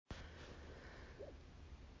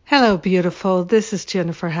Hello, beautiful. This is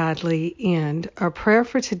Jennifer Hadley, and our prayer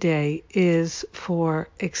for today is for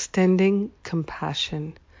extending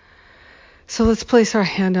compassion. So let's place our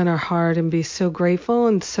hand on our heart and be so grateful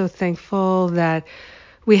and so thankful that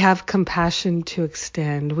we have compassion to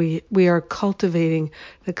extend. We are cultivating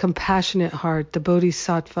the compassionate heart, the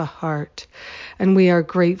bodhisattva heart, and we are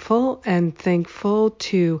grateful and thankful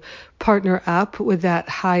to partner up with that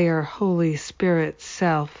higher Holy Spirit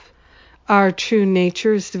self. Our true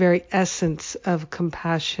nature is the very essence of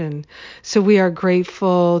compassion. So we are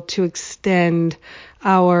grateful to extend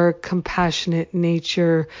our compassionate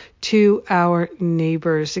nature to our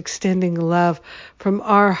neighbors, extending love from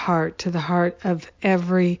our heart to the heart of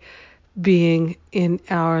every being in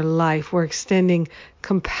our life. We're extending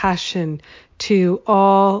compassion to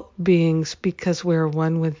all beings because we're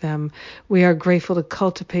one with them. We are grateful to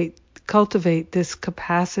cultivate this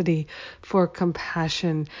capacity for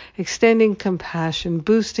compassion, extending compassion,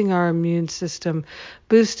 boosting our immune system,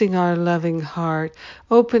 boosting our loving heart,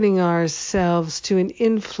 opening ourselves to an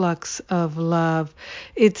influx of love.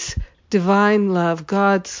 It's divine love,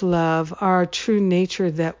 God's love, our true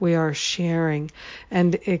nature that we are sharing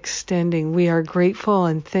and extending. We are grateful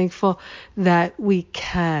and thankful that we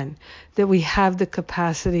have the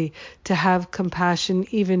capacity to have compassion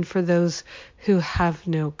even for those who have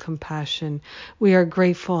no compassion. We are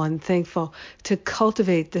grateful and thankful to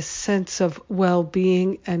cultivate this sense of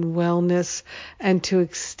well-being and wellness and to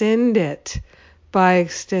extend it by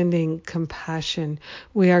extending compassion.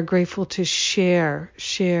 We are grateful to share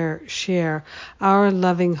our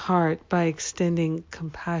loving heart by extending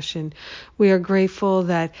compassion. We are grateful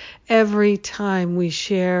that every time we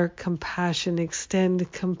share compassion,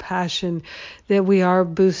 extend compassion, that we are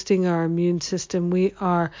boosting our immune system. We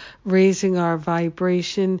are raising our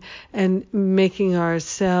vibration and making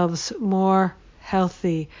ourselves more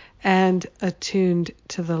healthy and attuned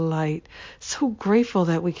to the light. So grateful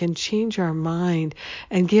that we can change our mind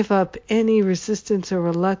and give up any resistance or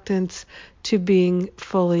reluctance to being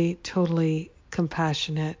fully, totally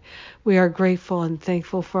compassionate. We are grateful and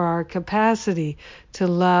thankful for our capacity to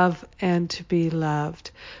love and to be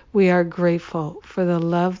loved. We are grateful for the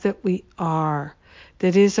love that we are.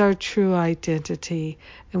 That is our true identity,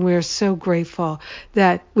 and we are so grateful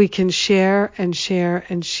that we can share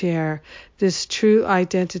this true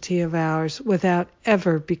identity of ours without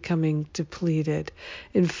ever becoming depleted.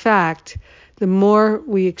 In fact, the more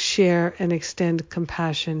we share and extend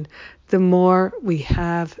compassion, the more we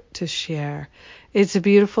have to share. It's a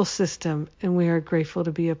beautiful system, and we are grateful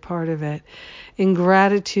to be a part of it. In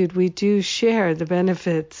gratitude, we do share the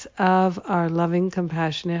benefits of our loving,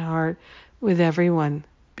 compassionate heart with everyone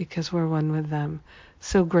because we're one with them.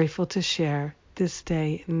 So grateful to share this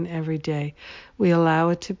day and every day. We allow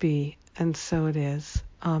it to be, and so it is.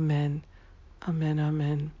 Amen. Amen.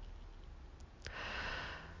 Amen.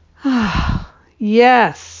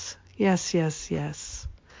 Yes.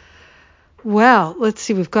 Well, let's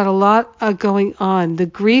see. We've got a lot going on. The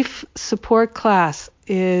grief support class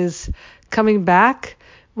is coming back.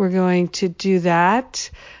 We're going to do that.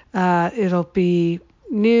 It'll be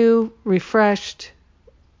new, refreshed,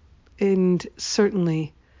 and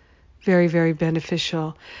certainly very, very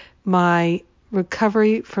beneficial. My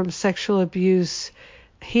recovery from sexual abuse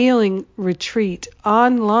healing retreat,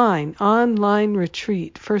 online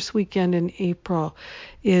retreat, first weekend in April,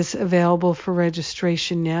 is available for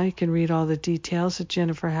registration now. You can read all the details at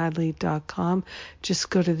jenniferhadley.com. Just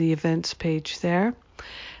go to the events page there.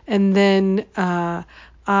 And then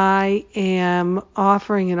I am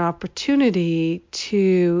offering an opportunity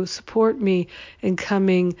to support me in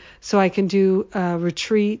coming so I can do a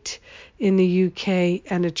retreat in the UK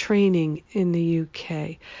and a training in the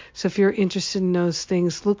UK. So if you're interested in those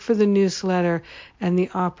things, look for the newsletter and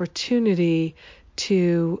the opportunity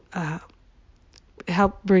to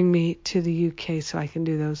help bring me to the UK so I can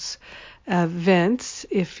do those events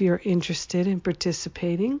if you're interested in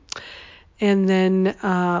participating. And then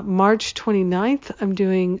March 29th, I'm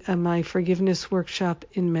doing my forgiveness workshop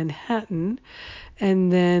in Manhattan.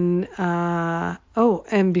 And then,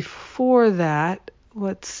 and before that,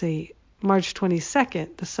 let's see, March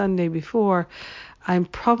 22nd, the Sunday before, I'm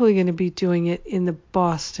probably going to be doing it in the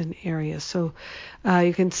Boston area. So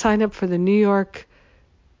you can sign up for the New York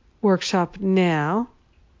workshop now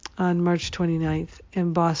on March 29th,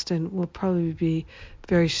 and Boston will probably be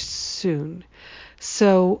very soon.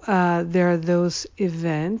 So there are those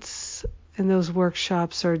events, and those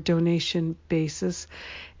workshops are donation basis.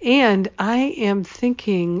 And I am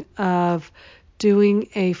thinking of doing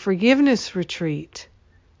a forgiveness retreat.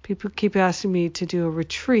 People keep asking me to do a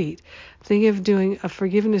retreat. I'm thinking of doing a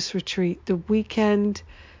forgiveness retreat the weekend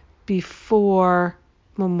before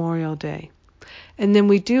Memorial Day. And then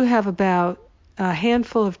we do have about a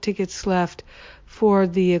handful of tickets left for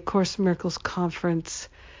the A Course in Miracles conference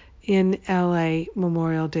in LA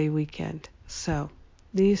Memorial Day weekend. So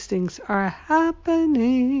these things are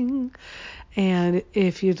happening. And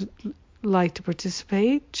if you'd like to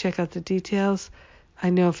participate, check out the details. I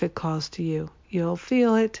know if it calls to you, you'll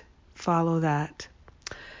feel it. Follow that.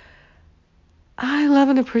 I love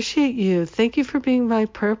and appreciate you. Thank you for being my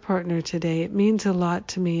prayer partner today. It means a lot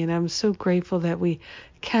to me, and I'm so grateful that we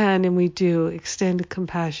can and we do extend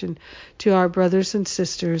compassion to our brothers and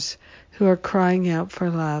sisters who are crying out for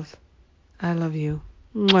love. I love you.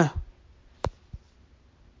 Mwah.